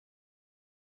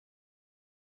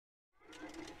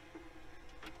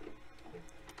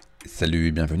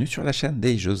Salut, bienvenue sur la chaîne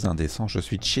des jeux indécents, je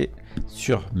suis Tché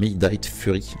sur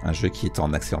midnightfury, un jeu qui est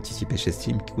en accès anticipé chez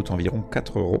Steam, qui coûte environ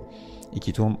 4 € et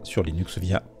qui tourne sur Linux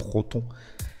via Proton.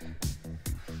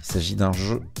 Il s'agit d'un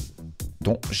jeu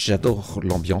dont j'adore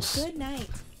l'ambiance.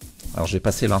 Alors j'ai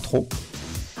passé l'intro.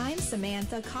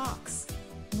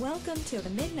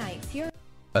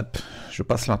 Hop, je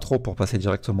passe l'intro pour passer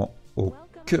directement au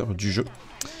cœur du jeu.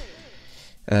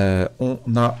 On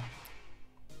a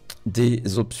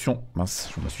des options,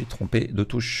 mince, je me suis trompé de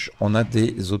touche. On a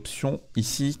des options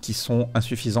ici qui sont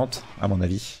insuffisantes à mon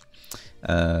avis.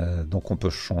 Donc on peut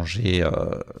changer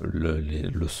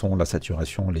le son, la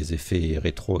saturation, les effets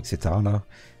rétro, etc. Là,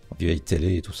 vieille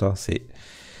télé et tout ça, c'est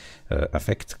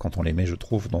affect quand on les met, je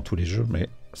trouve, dans tous les jeux, mais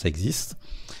ça existe.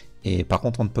 Et par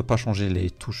contre, on ne peut pas changer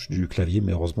les touches du clavier,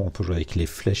 mais heureusement, on peut jouer avec les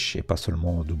flèches et pas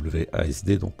seulement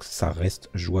WASD, donc ça reste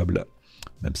jouable,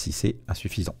 même si c'est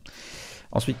insuffisant.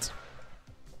 Ensuite,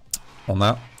 on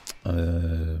a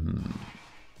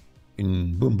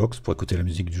une boombox pour écouter la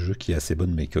musique du jeu qui est assez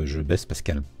bonne, mais que je baisse parce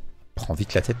qu'elle prend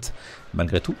vite la tête,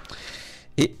 malgré tout.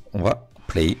 Et on va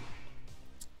play.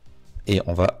 Et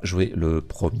on va jouer le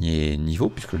premier niveau,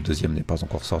 puisque le deuxième n'est pas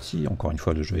encore sorti. Encore une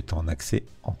fois, le jeu est en accès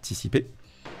anticipé.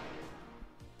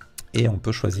 Et on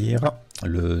peut choisir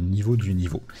le niveau du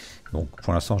niveau. Donc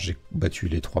pour l'instant, j'ai battu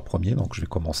les 3 premiers, donc je vais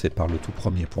commencer par le tout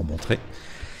premier pour montrer.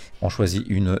 On choisit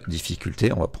une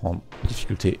difficulté, on va prendre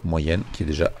difficulté moyenne, qui est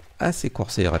déjà assez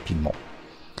corsée rapidement.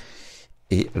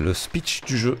 Et le speech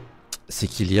du jeu, c'est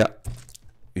qu'il y a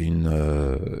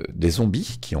des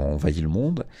zombies qui ont envahi le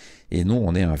monde, et nous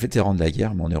on est un vétéran de la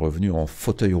guerre, mais on est revenu en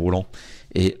fauteuil roulant.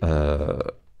 Et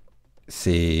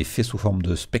c'est fait sous forme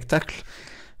de spectacle,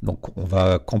 donc on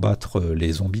va combattre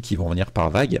les zombies qui vont venir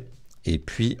par vagues, et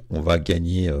puis on va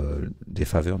gagner des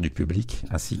faveurs du public,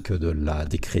 ainsi que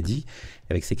des crédits.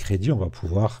 Avec ces crédits, on va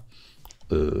pouvoir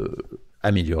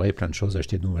améliorer plein de choses,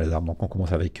 acheter de nouvelles armes. Donc on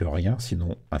commence avec rien,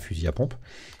 sinon un fusil à pompe.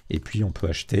 Et puis on peut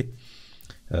acheter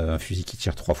un fusil qui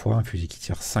tire 3 fois, un fusil qui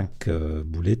tire 5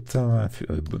 boulettes,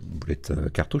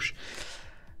 cartouches.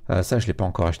 Ça, je ne l'ai pas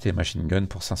encore acheté, machine gun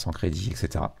pour 500 crédits,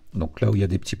 etc. Donc là où il y a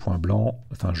des petits points blancs,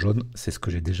 enfin jaunes, c'est ce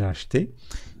que j'ai déjà acheté.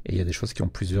 Et il y a des choses qui ont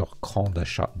plusieurs crans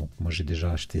d'achat. Donc moi j'ai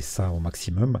déjà acheté ça au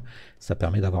maximum. Ça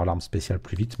permet d'avoir l'arme spéciale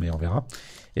plus vite, mais on verra.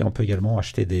 Et on peut également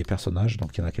acheter des personnages.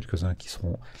 Donc il y en a quelques-uns qui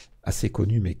seront assez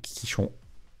connus, mais qui sont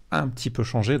un petit peu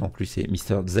changés. Donc lui c'est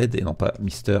Mr. Z et non pas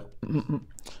Mr.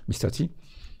 T.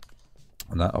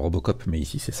 On a Robocop, mais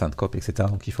ici c'est Sainte-Cop, etc.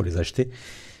 Donc il faut les acheter.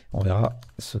 On verra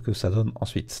ce que ça donne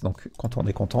ensuite. Donc quand on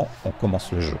est content, on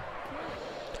commence le jeu.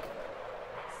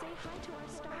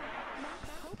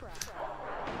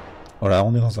 Voilà,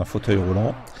 on est dans un fauteuil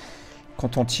roulant.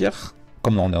 Quand on tire,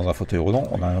 comme on est dans un fauteuil roulant,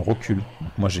 on a un recul.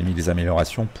 Donc moi j'ai mis des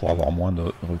améliorations pour avoir moins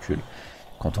de recul.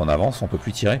 Quand on avance, on ne peut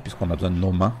plus tirer puisqu'on a besoin de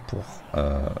nos mains pour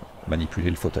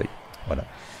manipuler le fauteuil. Voilà.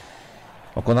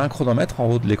 Donc on a un chronomètre en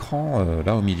haut de l'écran,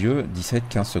 là au milieu, 17,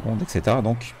 15 secondes, etc.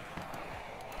 Donc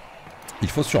il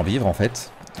faut survivre en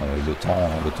fait, le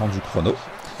temps du chrono.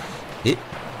 Et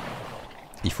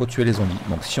il faut tuer les zombies.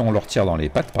 Donc si on leur tire dans les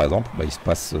pattes par exemple, bah, il se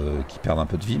passe qu'ils perdent un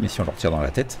peu de vie, mais si on leur tire dans la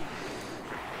tête,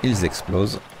 ils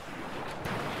explosent.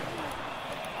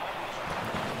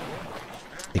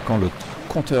 Et quand le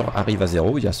compteur arrive à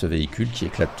 0, il y a ce véhicule qui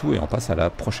éclate tout et on passe à la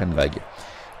prochaine vague.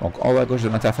 Donc en haut à gauche de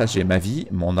l'interface, j'ai ma vie,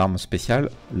 mon arme spéciale,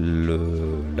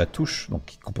 la touche,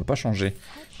 donc qu'on ne peut pas changer.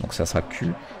 Donc ça sera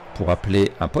Q pour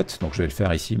appeler un pote, donc je vais le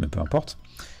faire ici, mais peu importe.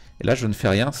 Et là je ne fais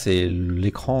rien, c'est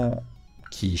l'écran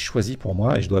qui choisit pour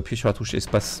moi et je dois appuyer sur la touche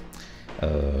espace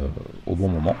au bon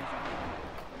moment.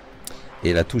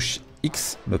 Et la touche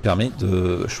X me permet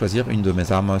de choisir une de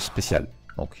mes armes spéciales.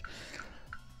 Donc,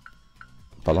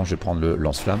 pardon, je vais prendre le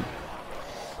lance-flamme.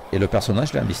 Et le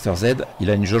personnage là, Mr. Z, il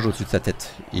a une jauge au-dessus de sa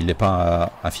tête. Il n'est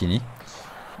pas infini.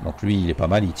 Donc lui, il est pas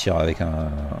mal, il tire avec un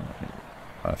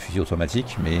fusil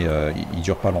automatique, mais il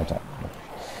dure pas longtemps.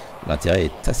 L'intérêt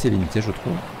est assez limité, je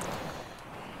trouve.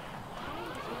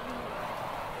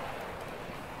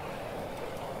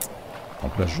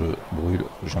 Donc là je brûle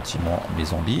gentiment mes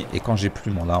zombies. Et quand j'ai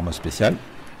plus mon arme spéciale,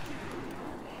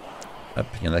 hop,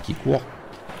 il y en a qui courent.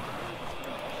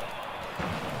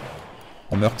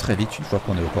 On meurt très vite une fois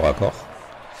qu'on est au corps à corps.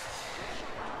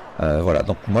 Voilà,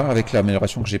 donc moi avec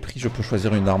l'amélioration que j'ai pris, je peux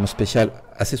choisir une arme spéciale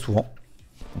assez souvent.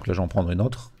 Donc là je vais en prendre une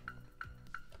autre.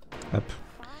 Hop.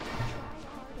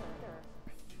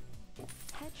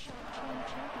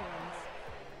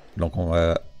 Donc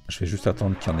je vais juste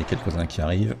attendre qu'il y en ait quelques-uns qui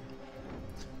arrivent.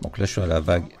 Donc là je suis à la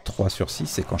vague 3 sur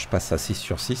 6 et quand je passe à 6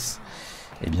 sur 6,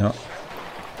 eh bien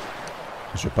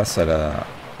je passe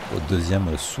au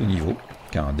deuxième sous-niveau,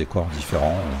 qui a un décor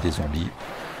différent, des zombies,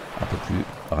 un peu plus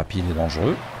rapide et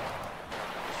dangereux.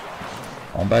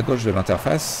 En bas à gauche de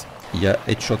l'interface, il y a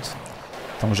headshot.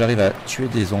 Tant que j'arrive à tuer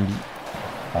des zombies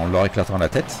en leur éclatant la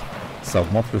tête, ça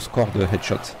augmente le score de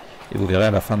headshot. Et vous verrez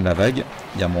à la fin de la vague,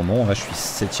 il y a mon nom, là je suis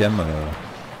 7ème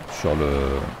sur le...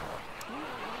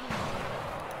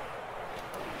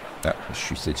 Ah, je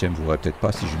suis 7ème, vous ne verrez peut-être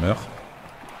pas si je meurs.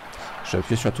 Je vais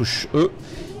appuyer sur la touche E,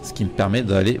 ce qui me permet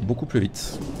d'aller beaucoup plus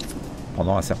vite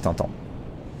pendant un certain temps.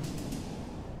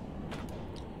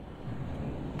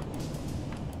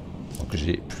 Donc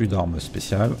j'ai plus d'armes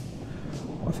spéciales,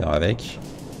 on va faire avec.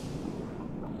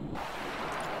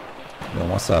 Mais au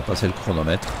moins ça va passer le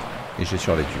chronomètre et j'ai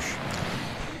survécu.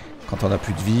 Quand on n'a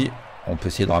plus de vie, on peut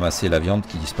essayer de ramasser la viande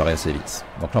qui disparaît assez vite.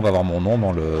 Donc là on va voir mon nom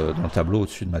dans le tableau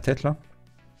au-dessus de ma tête là.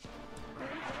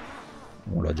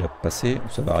 On l'a déjà passé,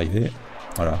 ça va arriver.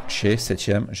 Voilà, chez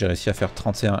 7ème, j'ai réussi à faire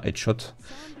 31 headshots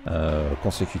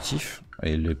consécutifs.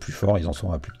 Et les plus forts, ils en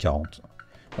sont à plus de 40.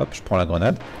 Hop, je prends la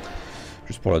grenade,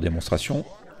 juste pour la démonstration.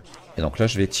 Et donc là,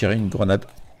 je vais tirer une grenade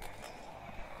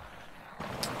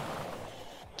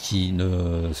qui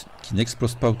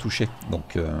n'explose pas au toucher.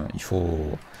 Donc il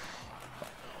faut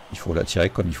la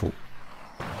tirer comme il faut.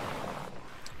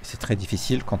 C'est très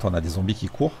difficile quand on a des zombies qui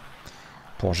courent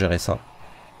pour gérer ça.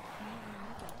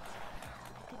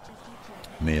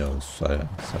 Mais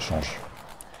ça change.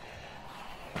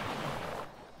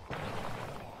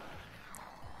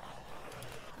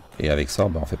 Et avec ça,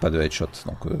 on fait pas de headshot,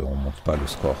 donc on monte pas le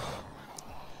score.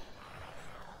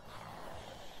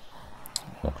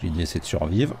 Donc l'idée c'est de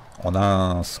survivre. On a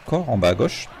un score en bas à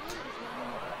gauche.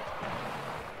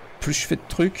 Plus je fais de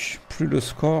trucs, plus le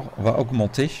score va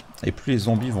augmenter et plus les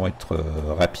zombies vont être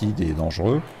rapides et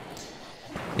dangereux.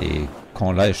 Et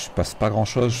quand là je passe pas grand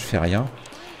chose, je fais rien.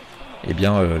 Et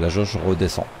bien la jauge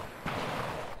redescend.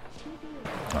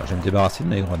 Alors, je vais me débarrasser de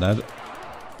mes grenades.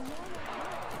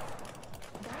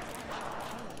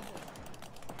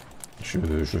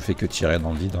 Je fais que tirer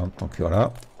dans le vide, hein, donc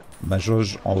voilà. Ma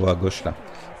jauge en haut à gauche là,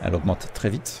 elle augmente très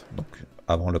vite. Donc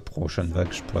avant la prochaine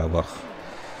vague, je pourrais avoir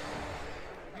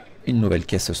une nouvelle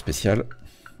caisse spéciale.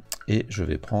 Et je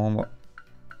vais prendre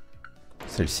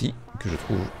celle-ci, que je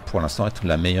trouve pour l'instant être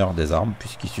la meilleure des armes,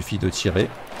 puisqu'il suffit de tirer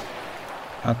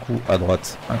un coup à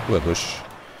droite, un coup à gauche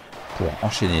pour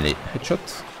enchaîner les headshots.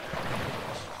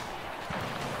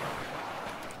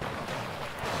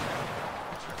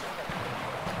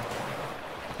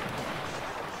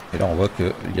 Et là on voit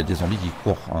qu'il y a des zombies qui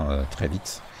courent très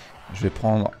vite. Je vais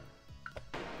prendre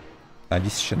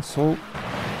Alice Chainsaw.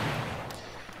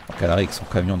 Donc elle arrive avec son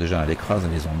camion déjà, elle écrase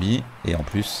les zombies. Et en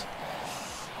plus,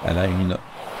 elle a une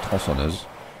tronçonneuse.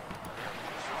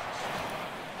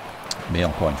 Mais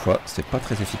encore une fois, c'est pas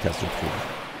très efficace je trouve.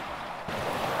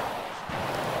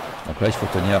 Donc là il faut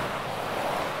tenir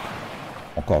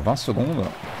encore 20 secondes.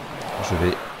 Je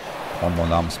vais prendre mon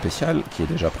arme spéciale qui est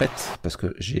déjà prête parce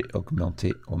que j'ai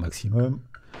augmenté au maximum.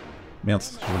 Merde,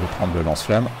 je vais prendre le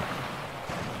lance-flamme.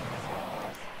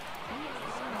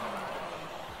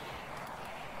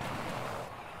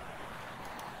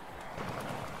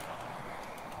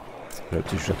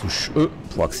 Je touche E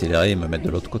pour accélérer et me mettre de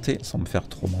l'autre côté sans me faire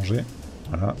trop manger.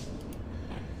 Voilà.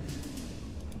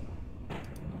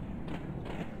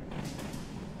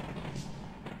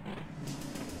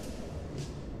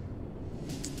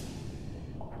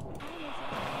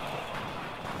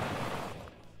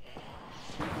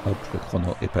 Hop, le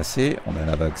chrono est passé. On a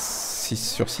la vague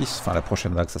 6 sur 6. Enfin, la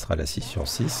prochaine vague, ça sera la 6 sur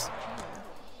 6.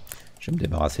 Je vais me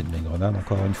débarrasser de mes grenades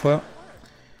encore une fois.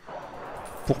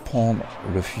 Pour prendre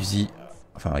le fusil,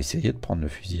 enfin essayer de prendre le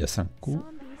fusil à 5 coups.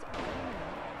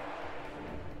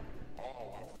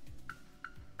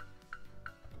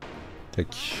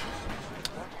 Tac.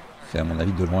 C'est à mon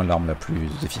avis de loin l'arme la plus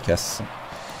efficace.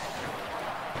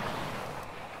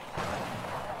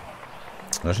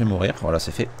 Là je vais mourir, voilà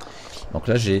c'est fait. Donc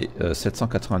là j'ai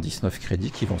 799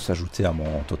 crédits qui vont s'ajouter à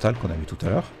mon total qu'on a vu tout à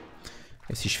l'heure.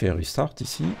 Et si je fais restart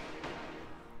ici,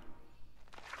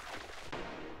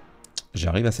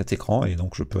 j'arrive à cet écran et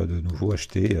donc je peux de nouveau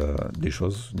acheter des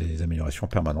choses, des améliorations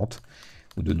permanentes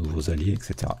ou de nouveaux alliés,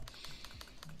 etc.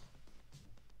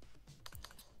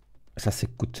 Ça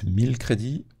coûte 1000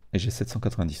 crédits et j'ai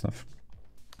 799.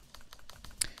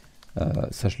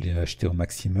 Ça je l'ai acheté au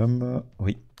maximum,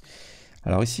 oui.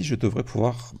 Alors ici je devrais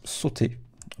pouvoir sauter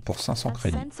pour 500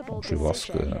 crédits. Donc, je vais voir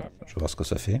ce que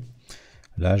ça fait.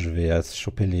 Là je vais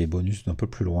choper les bonus d'un peu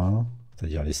plus loin,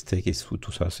 c'est-à-dire les steaks et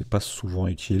tout ça, c'est pas souvent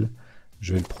utile.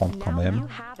 Je vais le prendre quand même.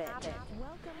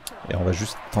 Et on va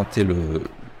juste tenter le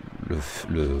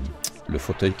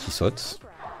fauteuil qui saute.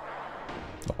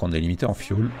 Donc on est limité en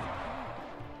fuel.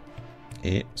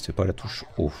 Et c'est pas la touche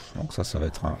O. Donc ça va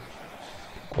être un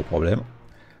gros problème.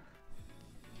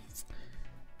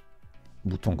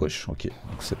 Bouton gauche, ok.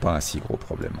 Donc c'est pas un si gros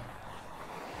problème.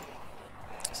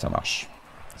 Ça marche.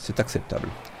 C'est acceptable.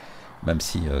 Même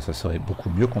si ça serait beaucoup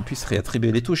mieux qu'on puisse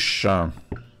réattribuer les touches.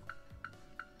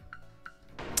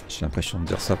 J'ai l'impression de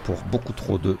dire ça pour beaucoup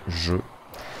trop de jeux.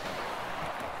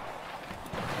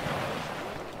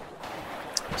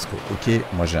 Parce que, ok,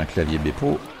 moi j'ai un clavier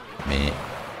Bepo, mais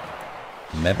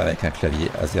même avec un clavier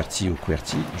AZERTY ou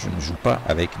QWERTY, je ne joue pas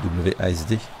avec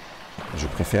WASD. Je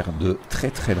préfère de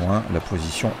très très loin la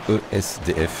position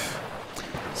ESDF.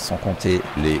 Sans compter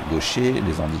les gauchers,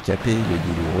 les handicapés, les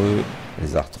douloureux,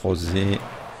 les arthrosés,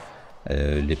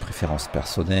 les préférences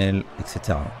personnelles,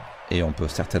 etc. Et on peut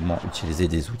certainement utiliser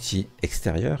des outils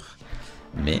extérieurs,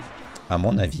 mais à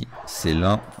mon avis, c'est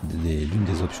l'une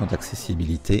des options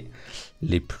d'accessibilité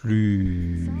les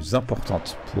plus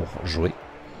importantes pour jouer.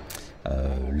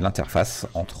 L'interface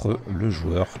entre le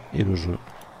joueur et le jeu.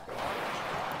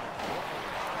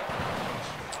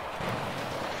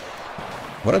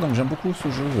 Voilà, donc j'aime beaucoup ce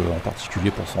jeu, en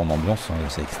particulier pour son ambiance.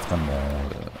 C'est extrêmement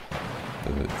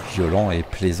violent et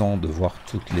plaisant de voir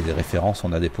toutes les références.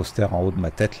 On a des posters en haut de ma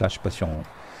tête, là, je sais pas si on...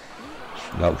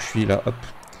 Là où je suis, là, hop,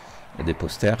 il y a des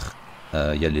posters.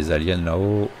 Il y a les aliens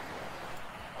là-haut.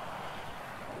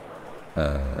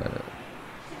 Il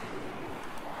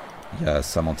y a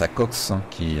Samantha Cox, hein,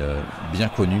 qui est bien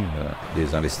connue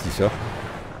des investisseurs.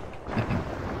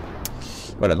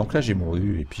 Voilà, donc là j'ai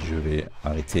mouru et puis je vais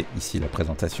arrêter ici la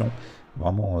présentation.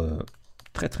 Vraiment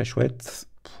très très chouette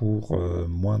pour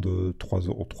moins de 3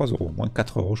 euros, moins de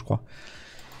 4 euros je crois.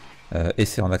 Et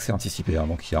c'est en accès anticipé, hein,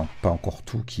 donc il n'y a pas encore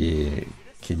tout qui est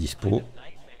dispo.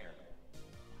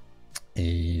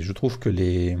 Et je trouve que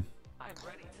les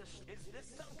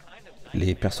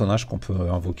personnages qu'on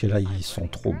peut invoquer là, ils sont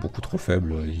beaucoup trop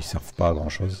faibles, ils servent pas à grand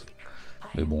chose.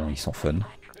 Mais bon, ils sont fun.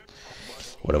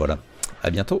 Voilà, voilà. À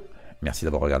bientôt. Merci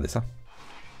d'avoir regardé ça.